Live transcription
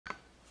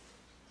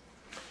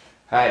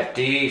Hi,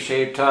 D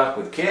Shave Talk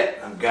with Kit.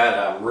 I've got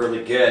a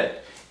really good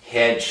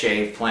head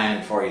shave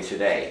plan for you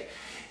today.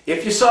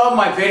 If you saw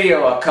my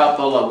video a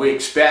couple of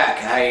weeks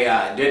back,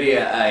 I did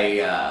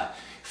a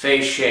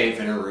face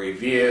shave and a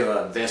review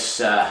of this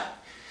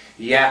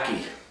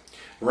Yaqi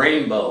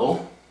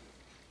Rainbow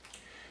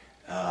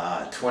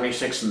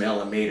 26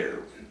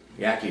 millimeter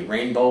Yaqi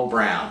Rainbow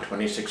Brown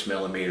 26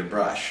 millimeter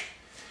brush,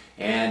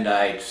 and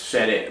I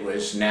said it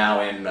was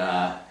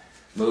now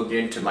moved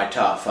into my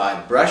top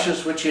 5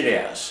 brushes, which it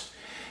is.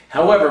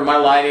 However, my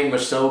lighting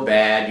was so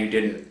bad you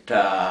didn't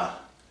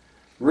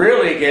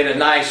really get a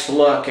nice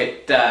look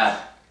at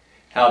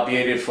how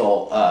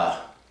beautiful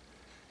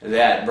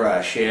that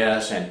brush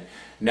is. And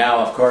now,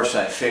 of course,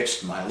 I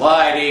fixed my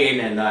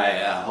lighting, and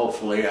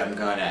hopefully I'm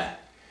going to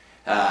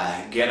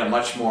get a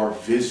much more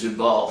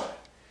visible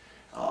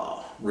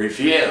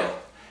review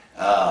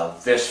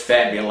of this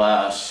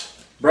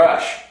fabulous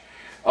brush.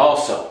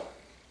 Also,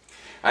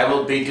 I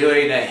will be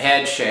doing a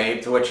head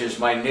shave, which is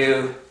my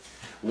new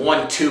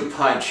 1-2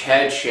 punch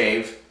head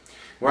shave,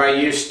 where I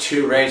use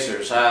 2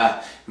 razors.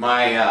 For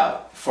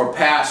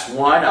pass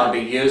 1, I'll be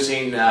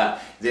using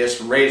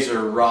this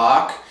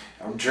Razorock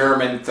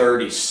German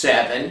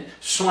 37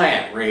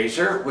 Slant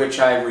razor, which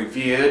I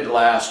reviewed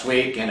last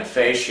week in a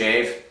face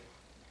shave,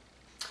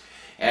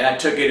 and I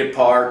took it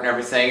apart and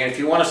everything. And if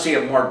you want to see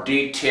a more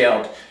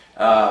detailed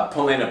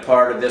pulling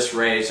apart of this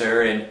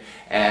razor and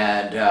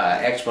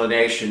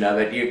explanation of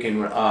it, you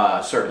can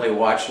certainly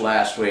watch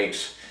last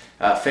week's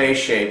face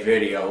shave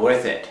video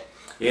with it.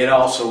 It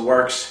also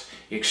works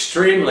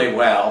extremely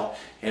well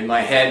in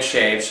my head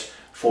shaves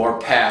for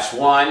pass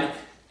 1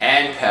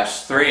 and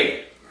pass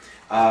 3.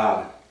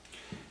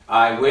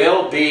 I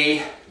will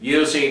be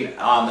using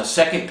on the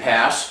second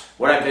pass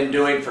what I've been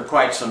doing for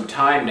quite some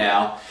time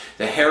now,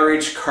 the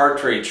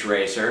Cartridge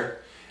razor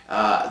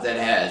that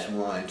has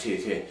 1, 2,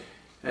 3,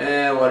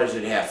 what does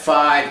it have?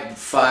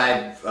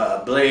 Five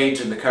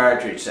blades in the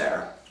cartridge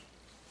there.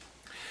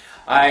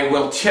 I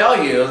will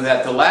tell you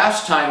that the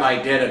last time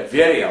I did a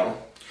video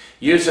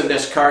using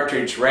this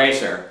cartridge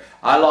razor,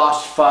 I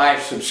lost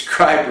 5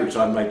 subscribers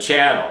on my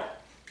channel.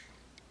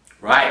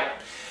 Right.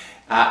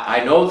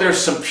 I know there's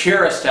some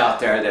purists out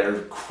there that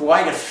are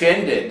quite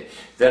offended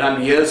that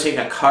I'm using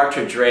a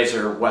cartridge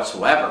razor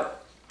whatsoever.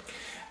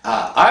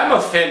 I'm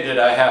offended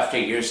I have to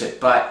use it,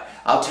 but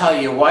I'll tell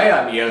you why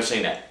I'm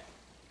using it.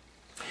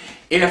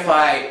 If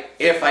I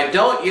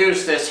don't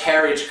use this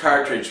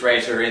cartridge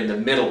razor in the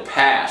middle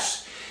pass,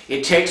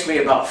 it takes me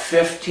about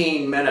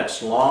 15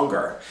 minutes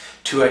longer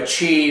to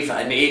achieve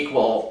an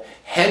equal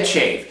head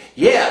shave.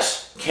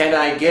 Yes, can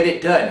I get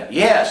it done?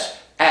 Yes,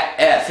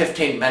 at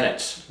 15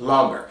 minutes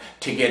longer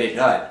to get it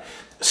done.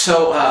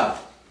 So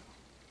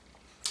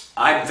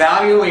I'm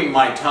valuing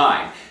my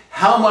time.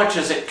 How much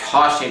is it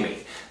costing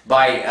me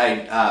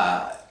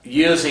by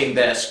using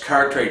this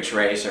cartridge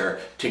razor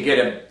to get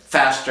a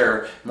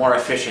faster, more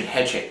efficient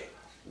head shave?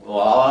 Well,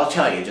 I'll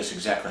tell you just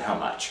exactly how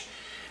much.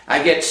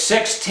 I get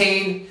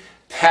 16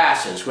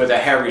 passes with a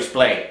Harry's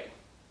blade.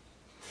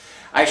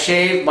 I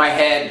shave my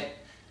head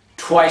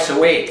twice a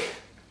week.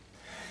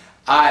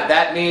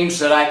 That means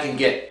that I can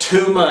get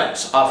 2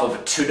 months off of a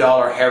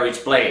 $2 Harry's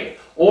blade,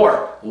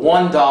 or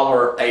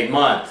 $1 a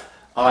month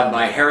on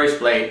my Harry's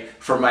blade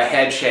for my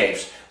head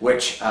shaves,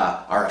 which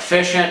are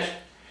efficient,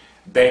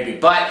 baby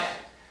butt,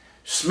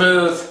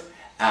 smooth,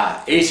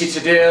 easy to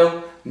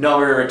do, no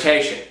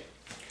irritation.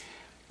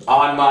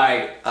 On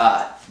my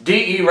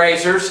DE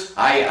razors,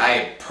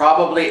 I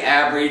probably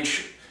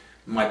average,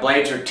 my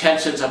blades are 10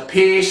 cents a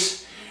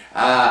piece,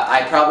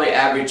 I probably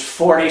average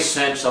 40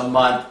 cents a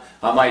month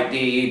on my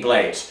DE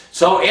blades.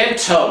 So in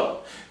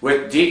total,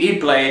 with DE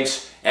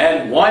blades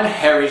and 1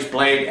 Harry's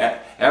blade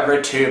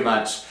every 2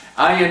 months,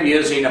 I am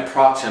using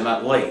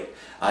approximately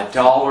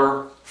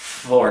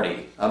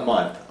 $1.40 a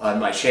month on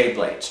my shave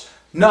blades.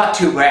 Not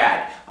too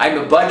bad. I'm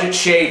a budget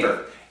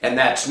shaver, and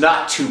that's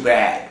not too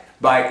bad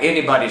by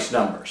anybody's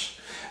numbers.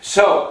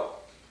 So,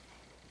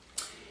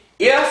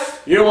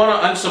 if you want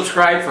to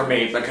unsubscribe from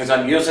me because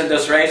I'm using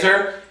this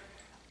razor,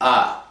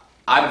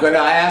 I'm going to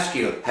ask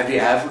you, have you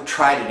ever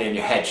tried it in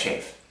your head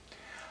shave?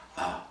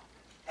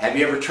 Have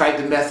you ever tried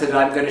the method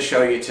I'm going to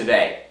show you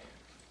today?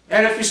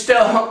 And if you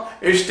still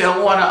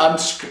want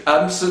to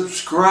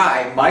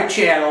unsubscribe my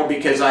channel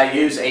because I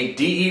use a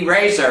DE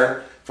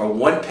razor for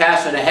 1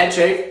 pass in a head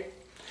shave,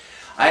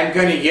 I'm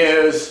going to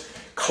use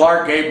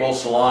Clark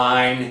Gable's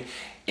line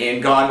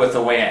in Gone with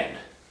the Wind.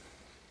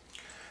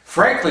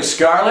 Frankly,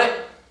 Scarlett,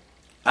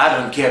 I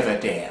don't give a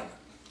damn.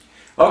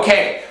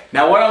 Okay,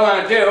 now what I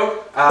want to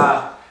do,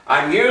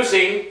 I'm going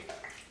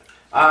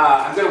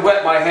to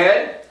wet my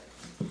head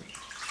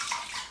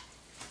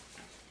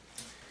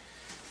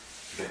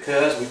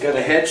because we've got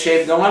a head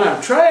shave going.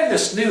 I'm trying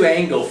this new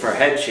angle for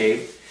head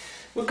shave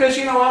because,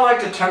 you know, I like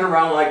to turn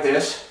around like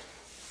this,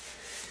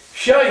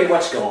 show you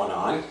what's going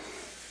on.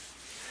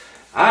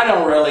 I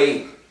don't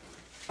really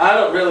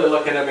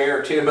look in the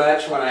mirror too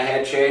much when I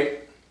head shave.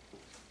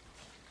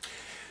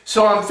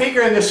 So I'm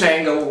figuring this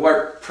angle will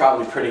work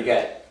probably pretty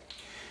good.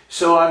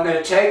 So I'm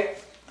going to take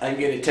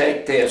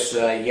this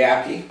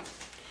Yaqi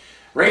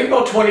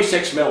Rainbow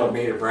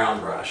 26mm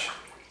brown brush.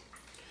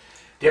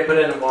 Dip it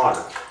in the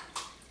water.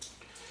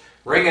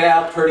 Wring it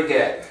out pretty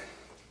good.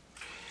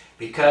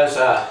 Because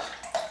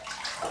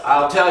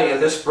I'll tell you,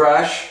 this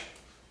brush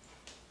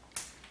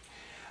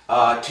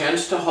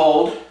tends to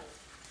hold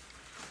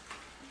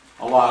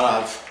a lot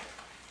of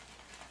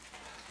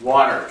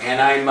water.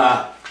 And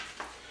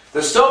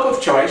the soap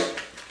of choice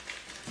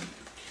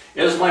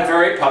is my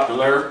very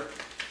popular,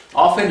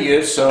 often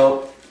used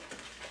soap,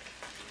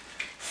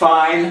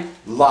 Fine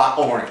La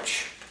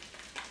Orange.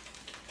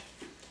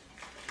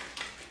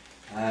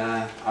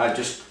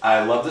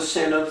 I love the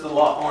scent of the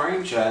La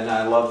Orange, and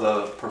I love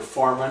the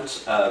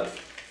performance of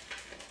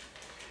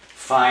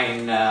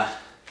fine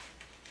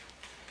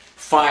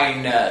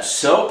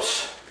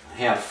soaps. I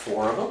have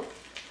 4 of them.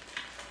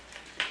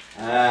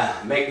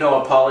 Make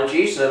no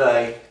apologies that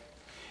I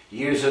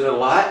use it a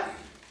lot,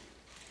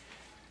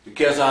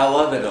 because I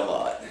love it a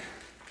lot.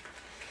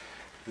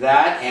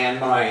 That and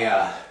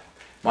my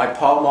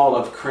palm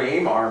olive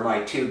cream are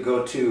my 2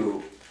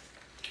 go-to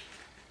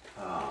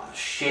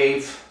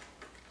shave.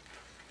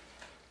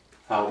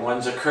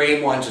 One's a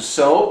cream, one's a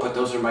soap, but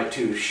those are my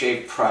 2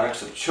 shave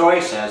products of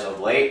choice as of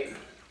late,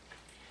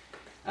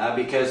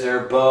 because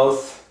they're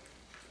both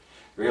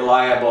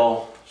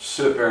reliable,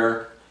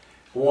 super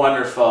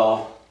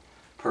wonderful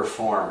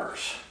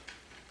performers.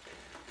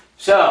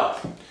 So,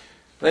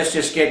 let's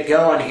just get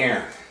going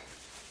here.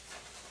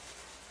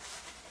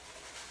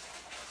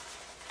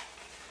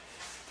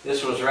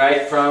 This was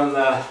right from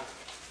the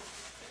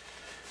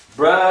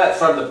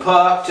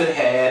puck to the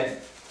head.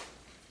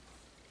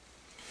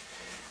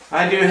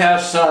 I do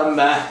have some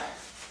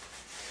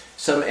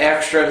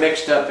extra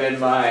mixed up in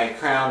my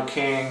Crown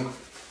King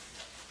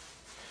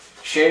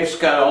shave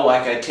scuttle,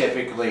 like I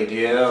typically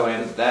do,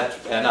 and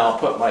I'll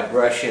put my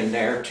brush in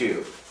there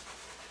to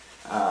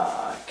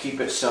keep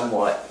it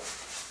somewhat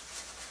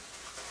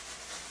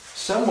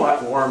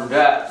warmed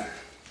up.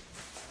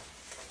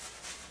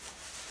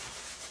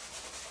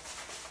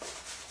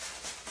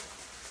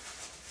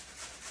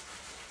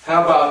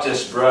 How about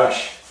this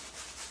brush?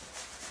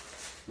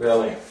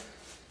 Really?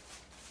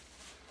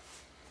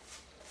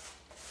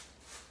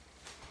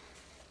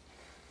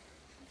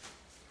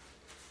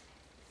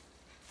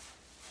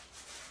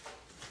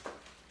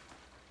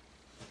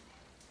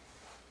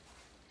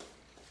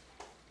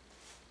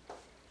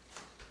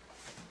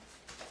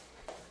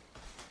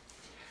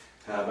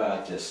 How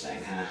about this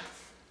thing, huh?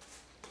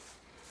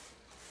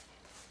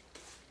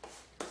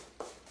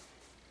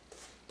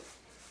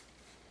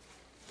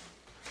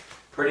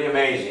 Pretty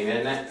amazing,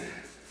 isn't it?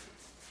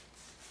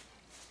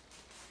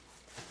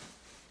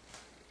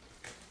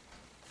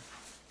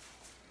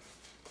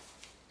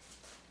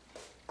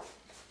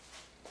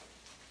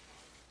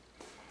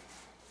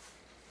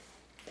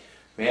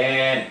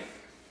 Man,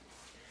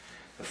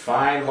 the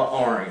fine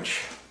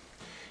orange.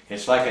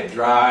 It's like a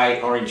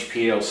dry orange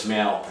peel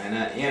smell.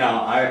 And you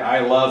know, I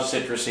love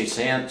citrusy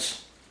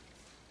scents.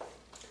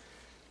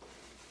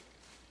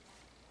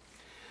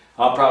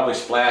 I'll probably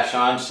splash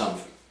on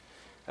some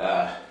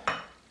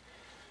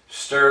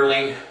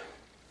Sterling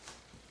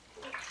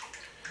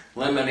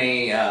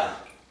lemony,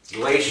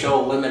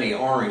 glacial lemony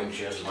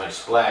orange as my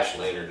splash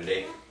later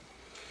today.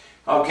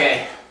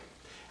 Okay,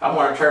 I'm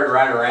going to turn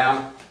right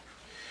around,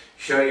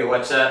 show you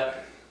what's up.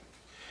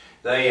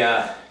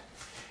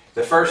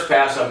 The first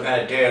pass I'm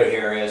going to do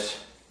here is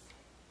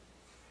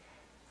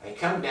I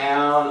come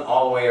down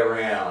all the way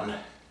around,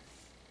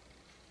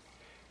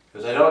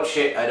 because I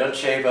don't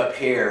shave up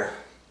here.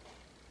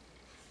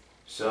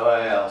 So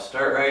I'll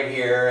start right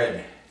here,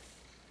 and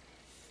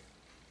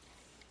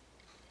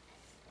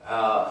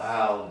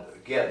I'll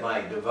get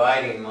my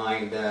dividing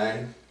line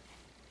done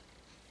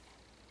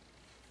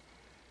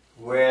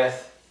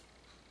with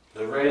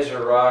the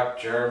Razorock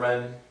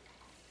German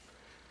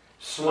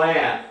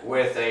Slant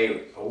with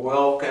a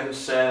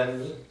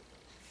Wilkinson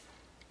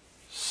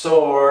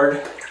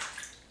Sword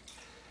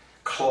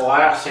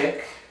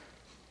Classic.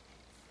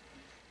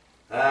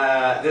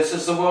 This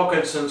is the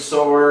Wilkinson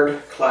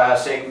Sword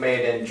Classic,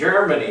 made in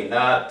Germany,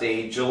 not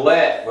the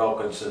Gillette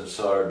Wilkinson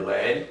Sword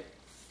blade.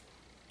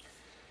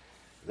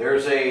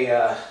 There's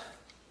a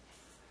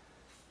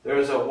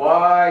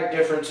wide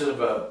difference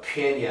of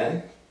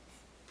opinion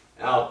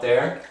out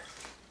there.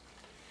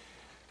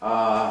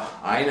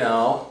 I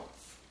know.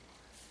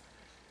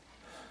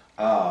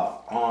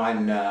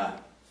 On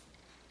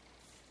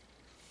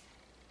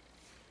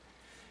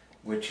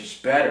which is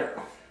better.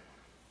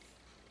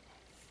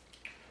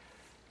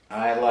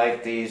 I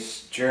like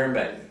these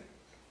German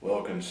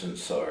Wilkinson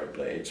sword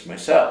blades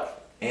myself,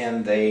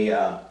 and they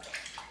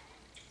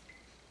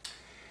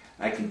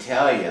I can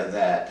tell you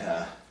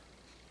that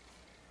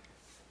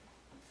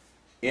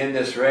in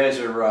this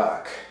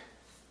Razorock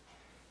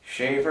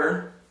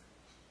shaver,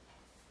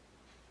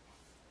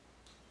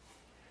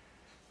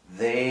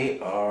 they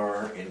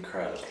are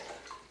incredible.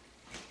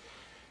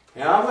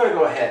 Now I'm going to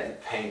go ahead and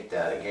paint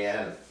that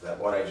again,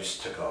 what I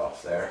just took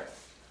off there,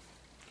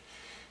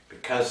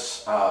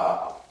 because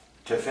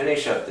to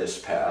finish up this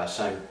pass,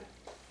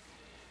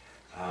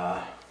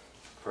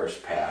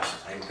 first pass,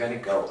 I'm going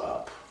to go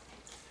up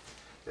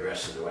the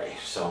rest of the way.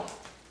 So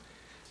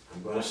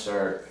I'm going to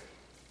start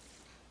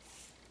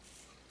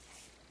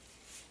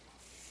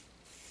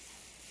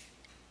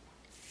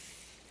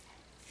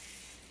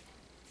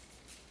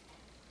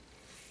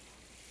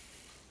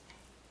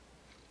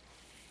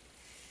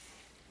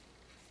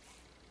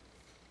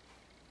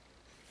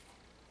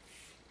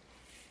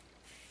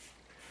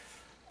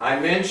I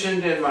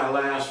mentioned in my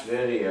last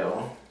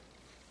video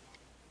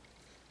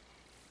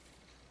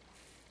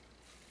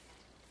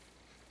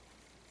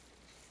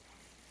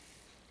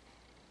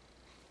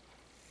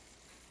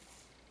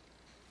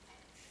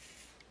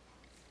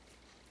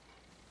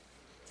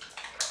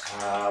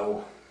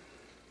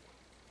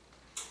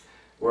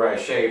where I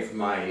shaved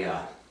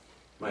my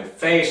my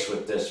face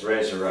with this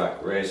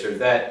Razorock razor,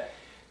 that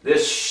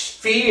this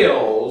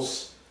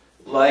feels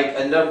like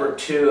a number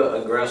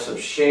 2 aggressive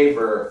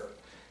shaver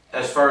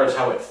as far as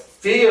how it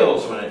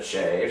feels when it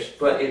shaves,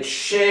 but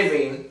it's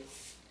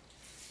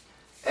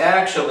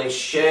actually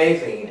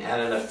shaving at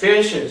an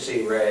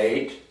efficiency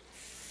rate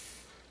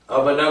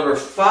of a number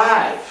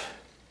 5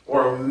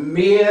 or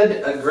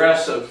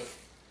mid-aggressive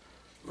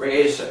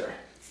razor.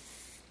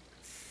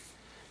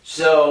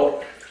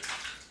 So,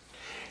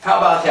 how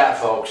about that,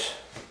 folks?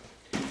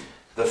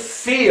 The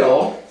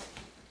feel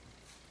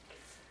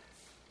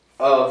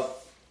of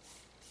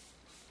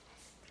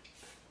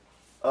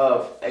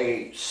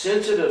a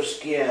sensitive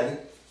skin,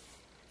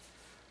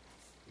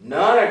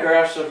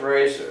 non-aggressive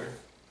razor,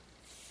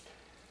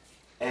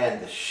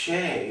 and the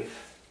shave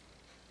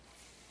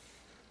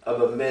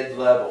of a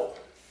mid-level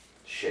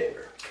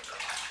shaver.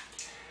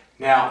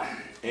 Now,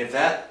 if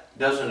that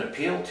doesn't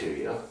appeal to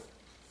you,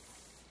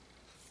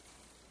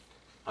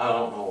 I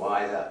don't know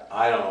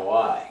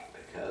why,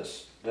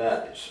 because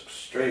that is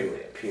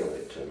extremely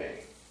appealing to me.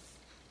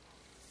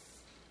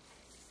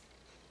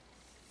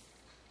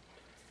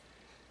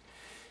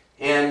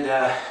 And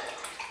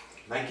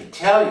I can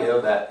tell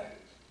you that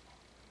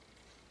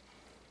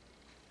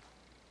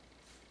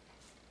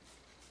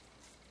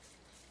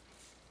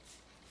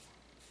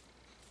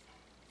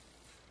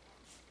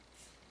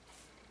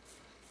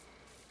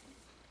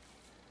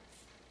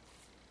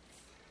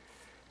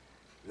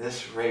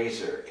this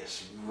razor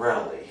is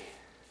really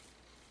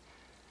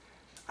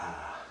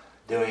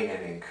doing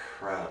an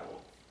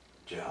incredible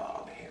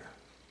job here.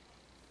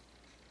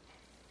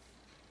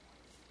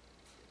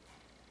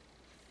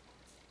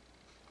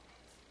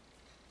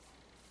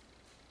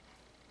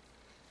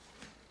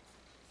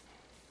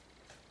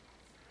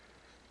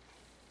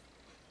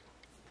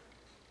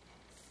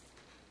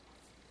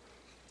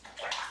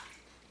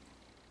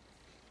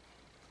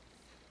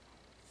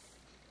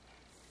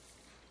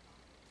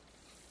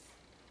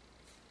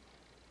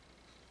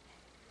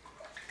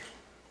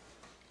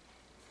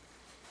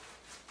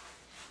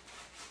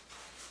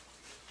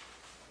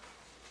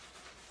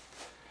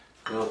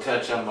 We'll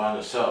touch up on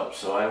the soap.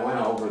 So I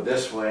went over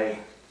this way.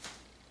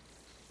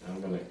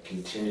 I'm going to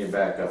continue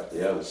back up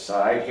the other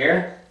side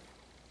here.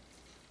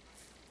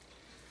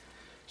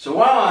 So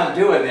while I'm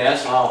doing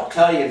this, I'll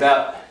tell you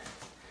about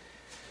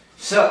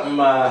something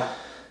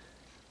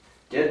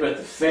did with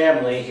the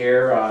family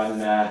here on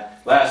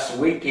last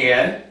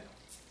weekend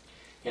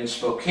in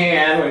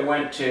Spokane. We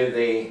went to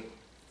the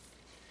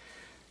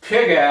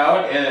pig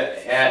out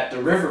at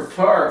the River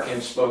Park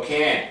in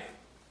Spokane.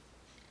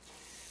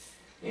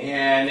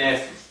 And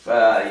if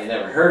you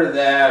never heard of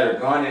that or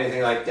gone to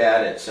anything like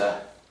that, it's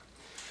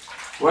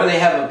where they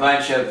have a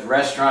bunch of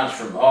restaurants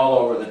from all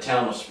over the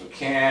town of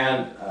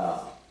Spokane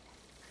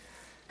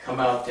come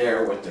out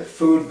there with their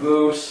food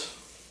booths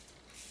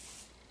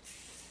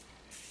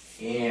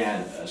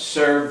and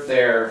serve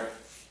their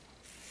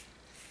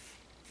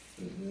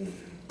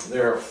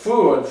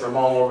food from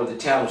all over the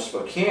town of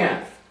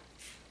Spokane.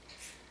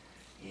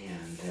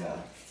 And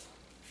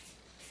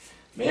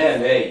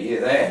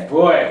man,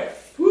 boy,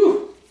 whew,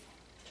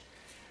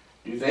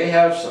 do they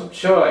have some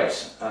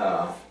choice.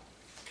 And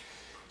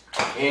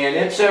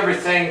it's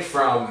everything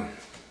from,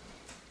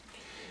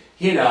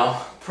 you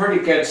know,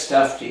 pretty good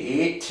stuff to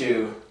eat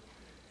to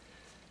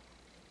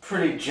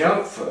pretty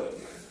junk food.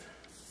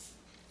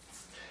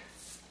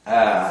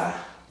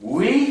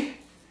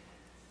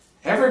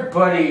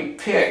 Everybody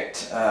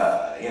picked,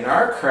 in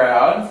our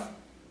crowd,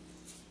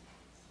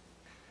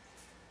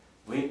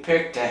 we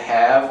picked to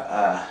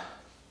have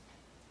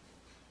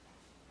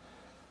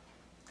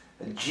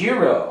a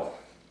gyro,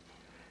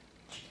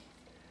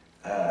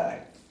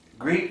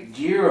 Greek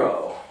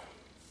gyro.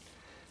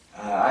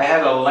 I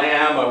had a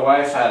lamb, my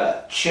wife had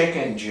a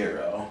chicken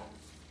gyro.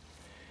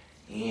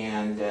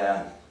 And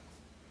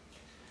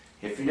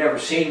if you've never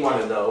seen one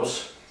of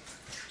those,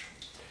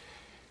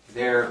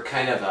 they're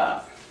kind of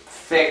a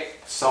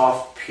thick,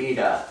 soft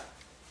pita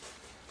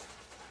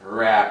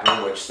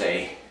wrapper, which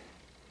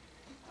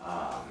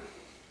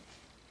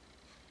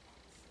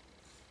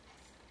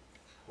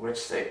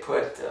they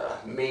put the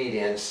meat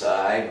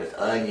inside with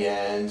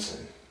onions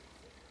and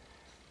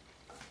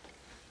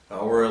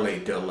a really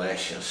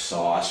delicious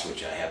sauce,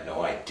 which I have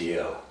no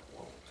idea,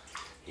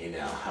 you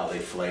know, how they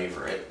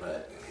flavor it,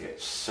 but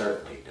it's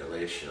certainly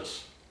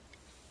delicious.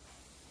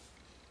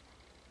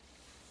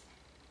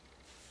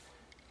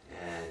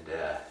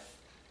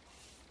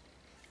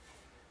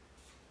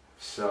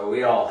 So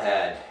we all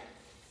had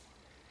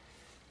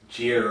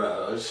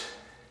gyros.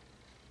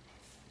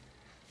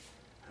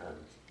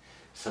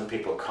 Some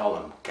people call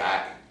them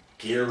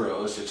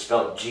gyros. It's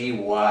spelled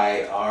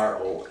G-Y-R-O-S.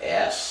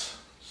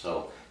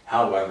 So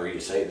however you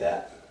say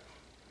that.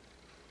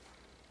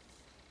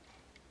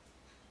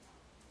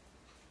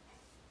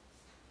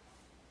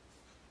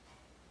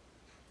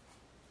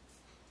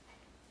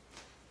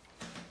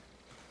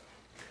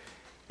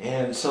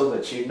 And so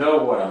that you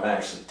know what I'm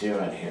actually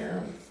doing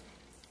here,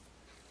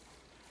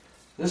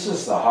 this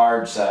is the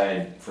hard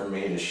side for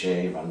me to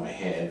shave on my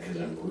head because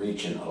I'm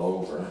reaching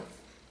over.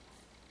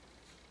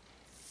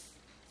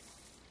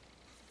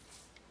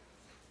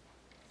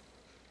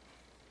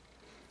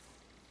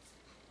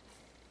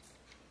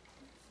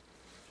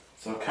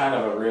 So kind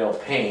of a real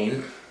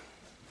pain.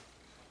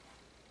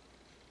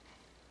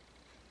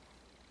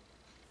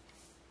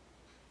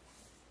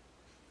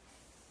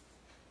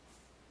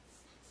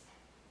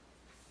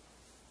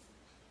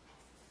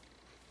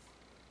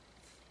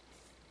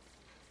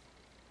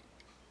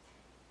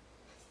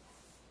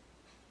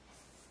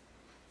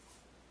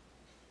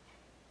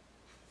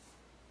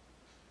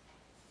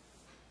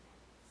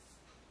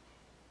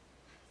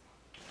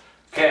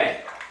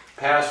 Okay,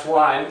 pass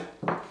one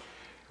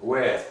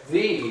with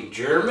the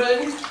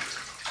German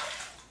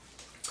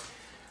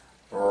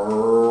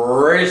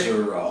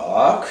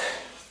Razorock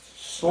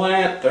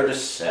Slant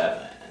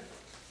 37.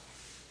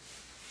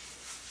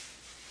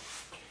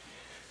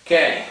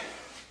 Okay,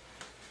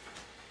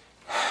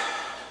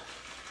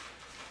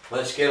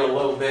 let's get a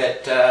little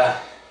bit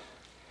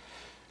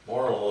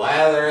more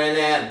lather in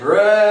that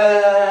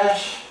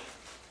brush.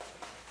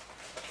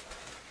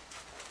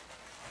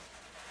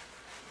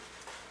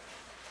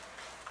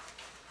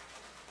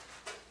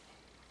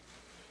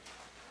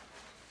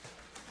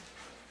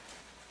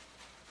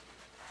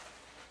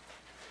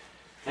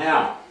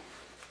 Now,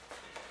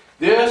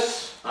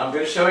 I'm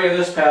going to show you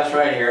this pass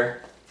right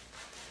here.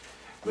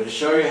 I'm going to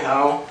show you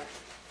how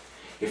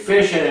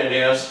efficient it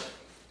is.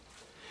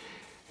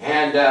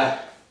 And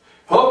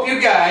hope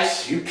you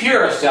guys, you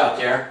purists out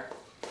there,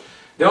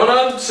 don't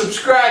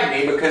unsubscribe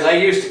me because I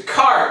used a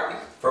cart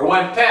for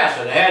one pass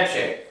with a head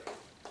shake.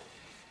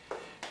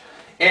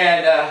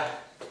 And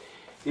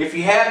if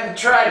you haven't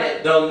tried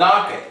it, don't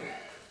knock it.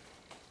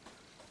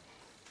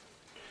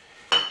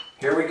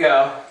 Here we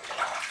go.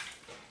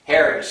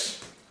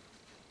 Harry's.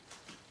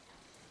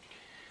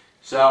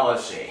 So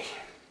let's see.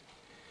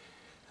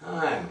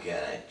 I'm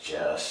gonna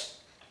just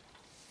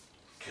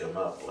come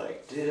up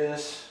like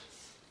this.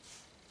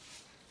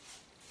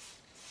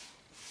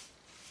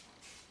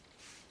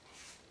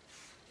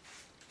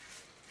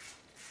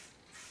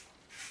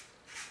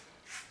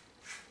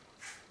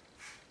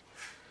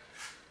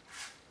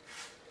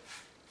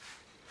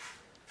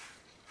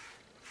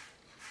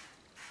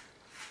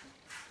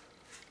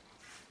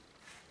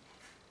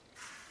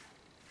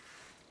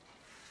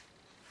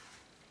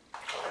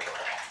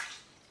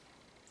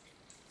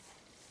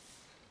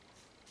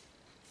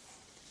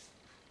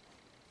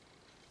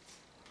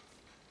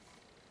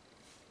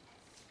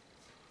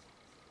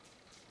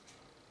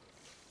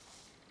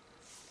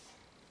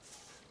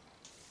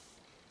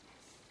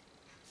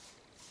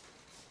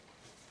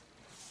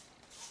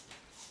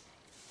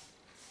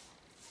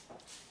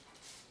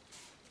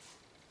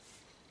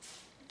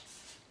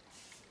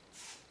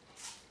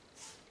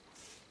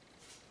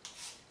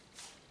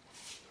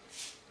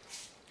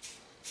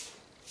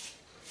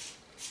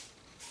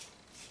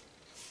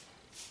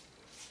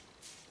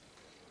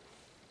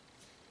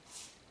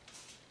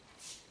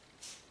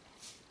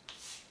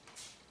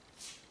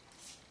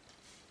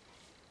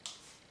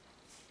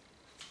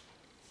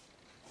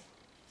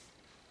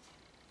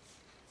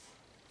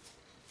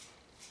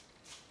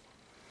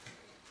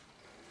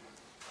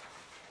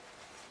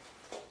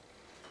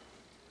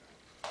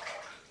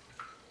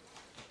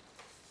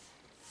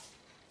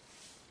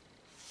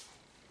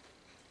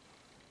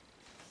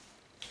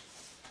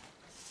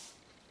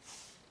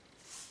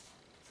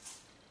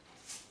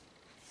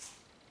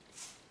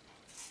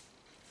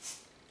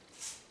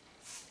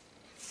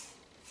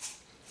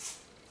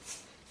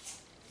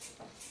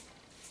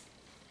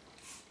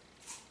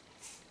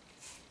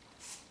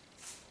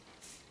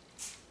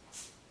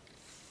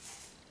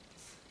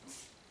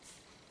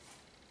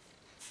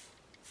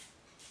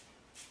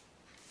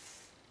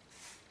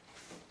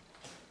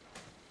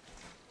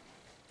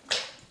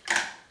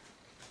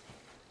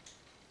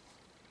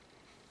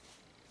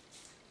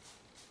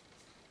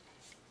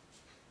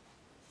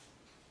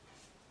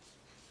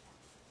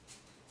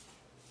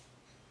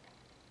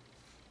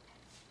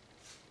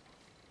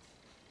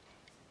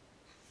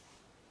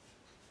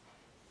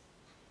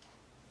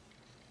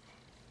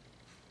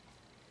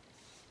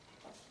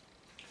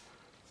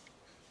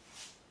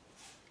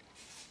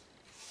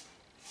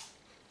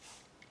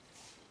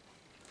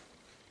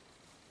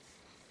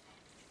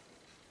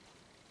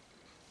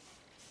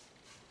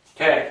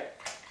 Okay,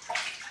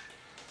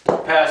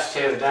 pass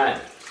two done.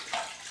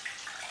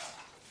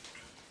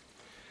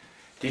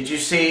 Did you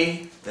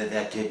see that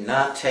that did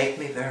not take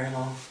me very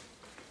long?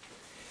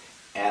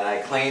 And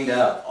I cleaned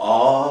up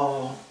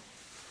all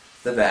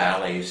the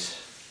valleys.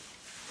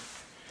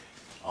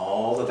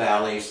 All the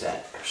valleys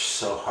that are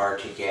so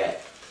hard to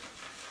get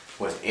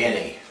with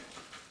any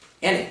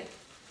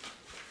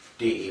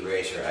DE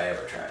razor I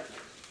ever tried,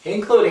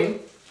 including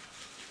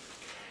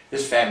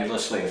this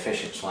fabulously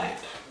efficient slant.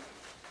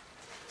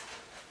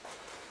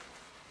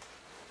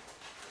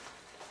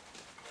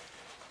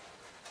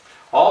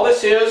 All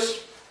this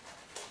is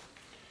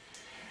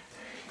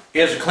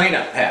a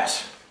cleanup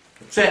pass.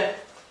 That's it.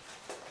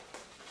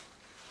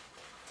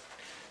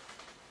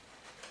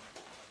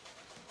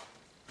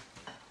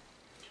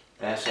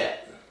 That's it.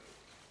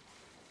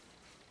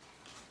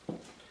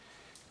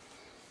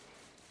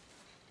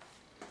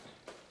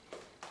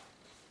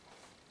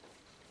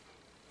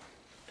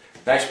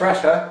 Nice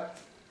brush, huh?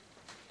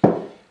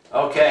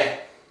 Okay.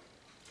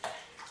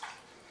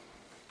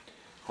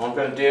 All I'm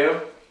going to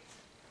do,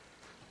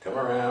 come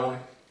around.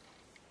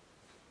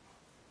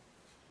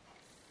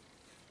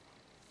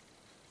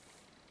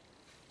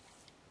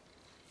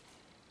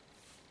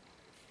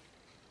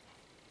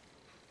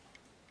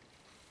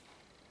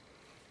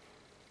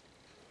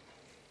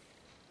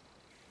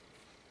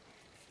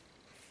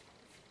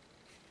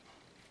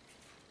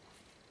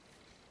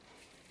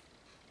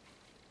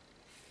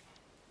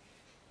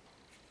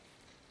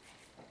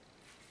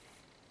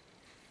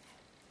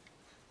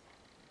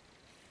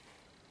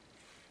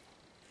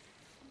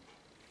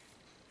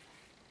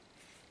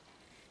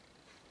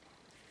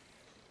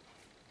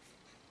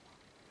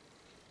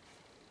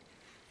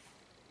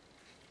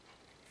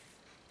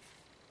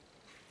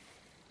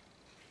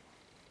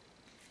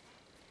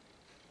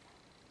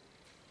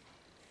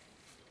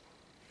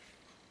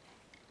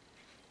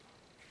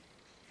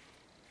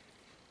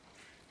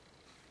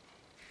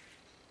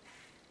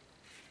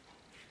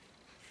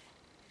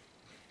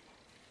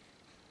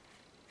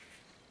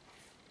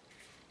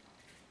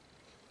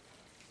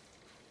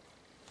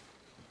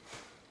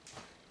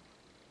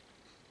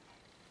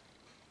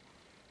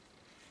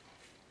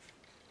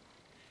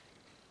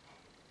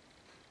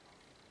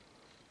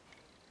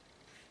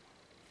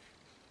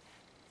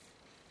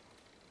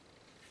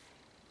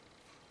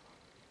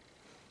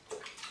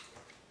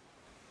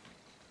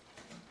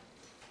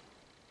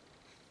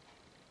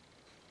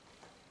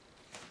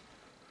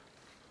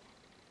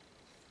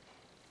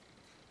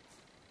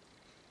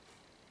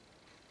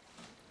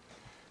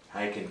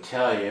 I can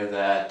tell you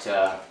that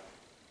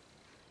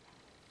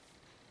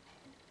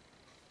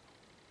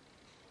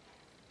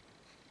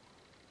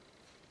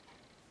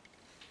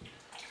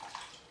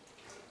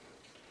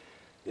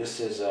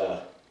this is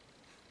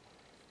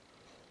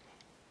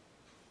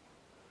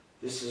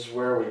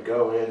where we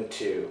go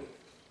into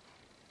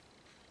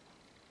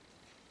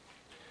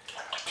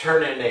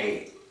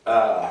turning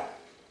a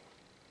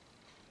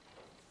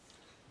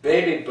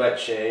baby butt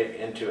shave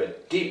into a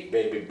deep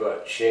baby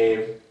butt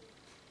shave.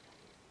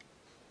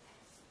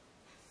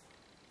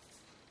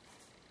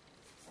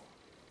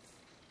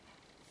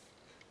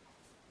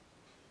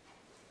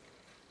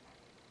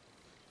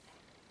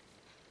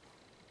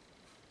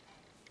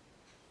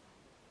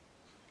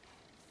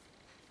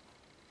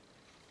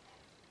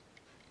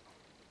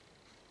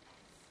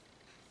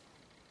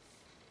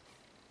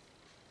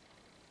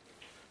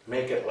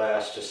 Make it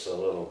last just a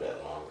little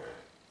bit longer.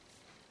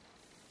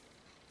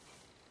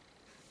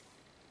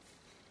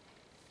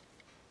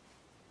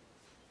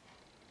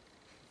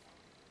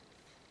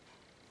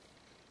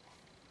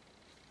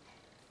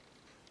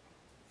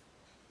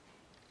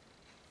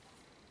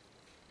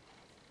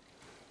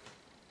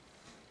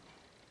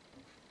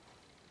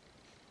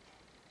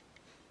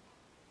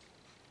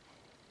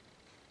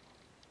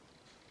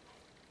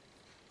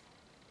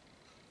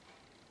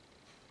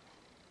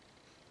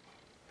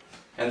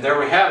 And there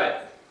we have it.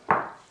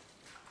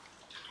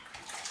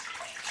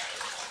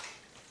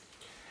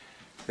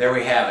 There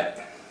we have it.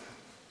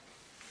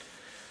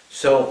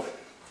 So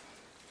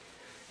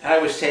I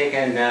was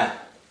taking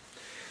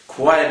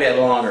quite a bit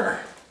longer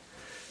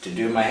to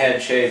do my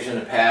head shaves in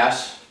the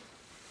past.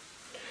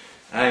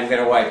 I'm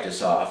going to wipe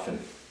this off and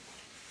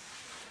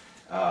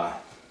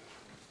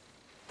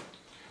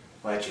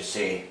let you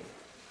see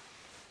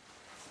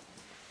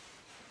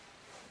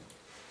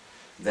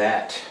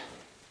that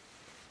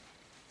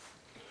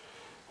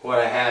what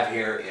I have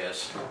here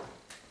is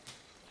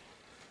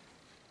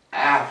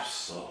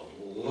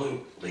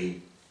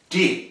absolutely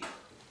deep,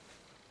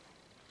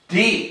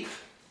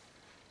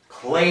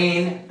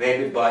 clean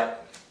baby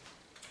butt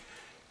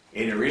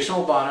in a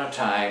reasonable amount of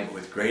time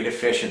with great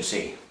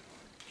efficiency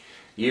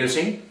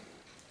using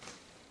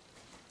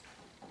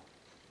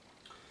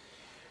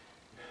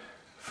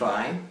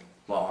fine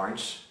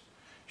Lawrence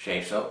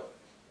shave soap,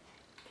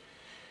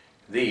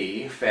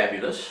 the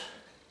fabulous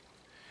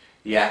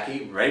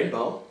Yaqi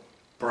Rainbow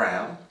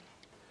Brown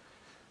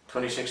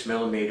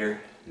 26mm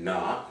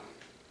knot,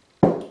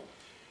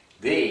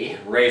 the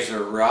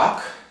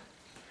Razorock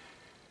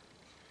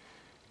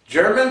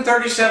German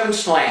 37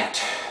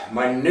 Slant,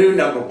 my new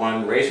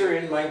 #1 razor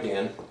in my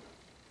den,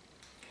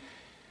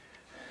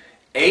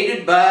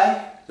 aided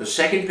by the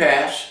second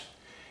pass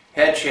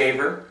head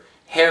shaver,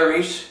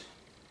 Harry's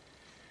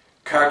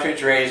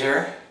Cartridge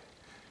razor,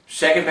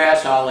 second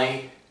pass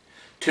only,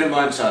 2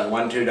 months on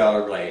one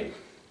 $2 blade.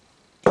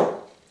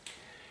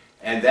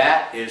 And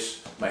that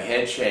is my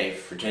head shave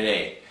for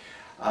today.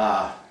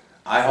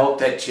 I hope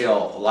that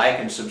you'll like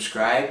and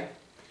subscribe.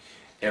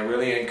 It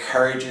really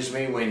encourages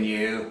me when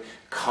you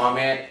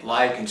comment,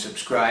 like, and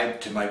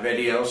subscribe to my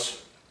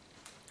videos.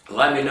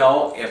 Let me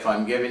know if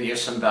I'm giving you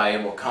some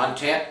valuable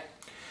content,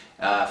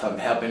 if I'm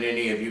helping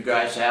any of you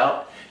guys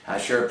out. I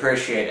sure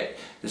appreciate it.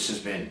 This has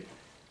been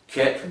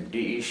Kit from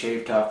DE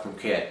Shave Talk from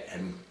Kit,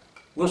 and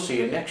we'll see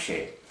you next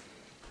shave.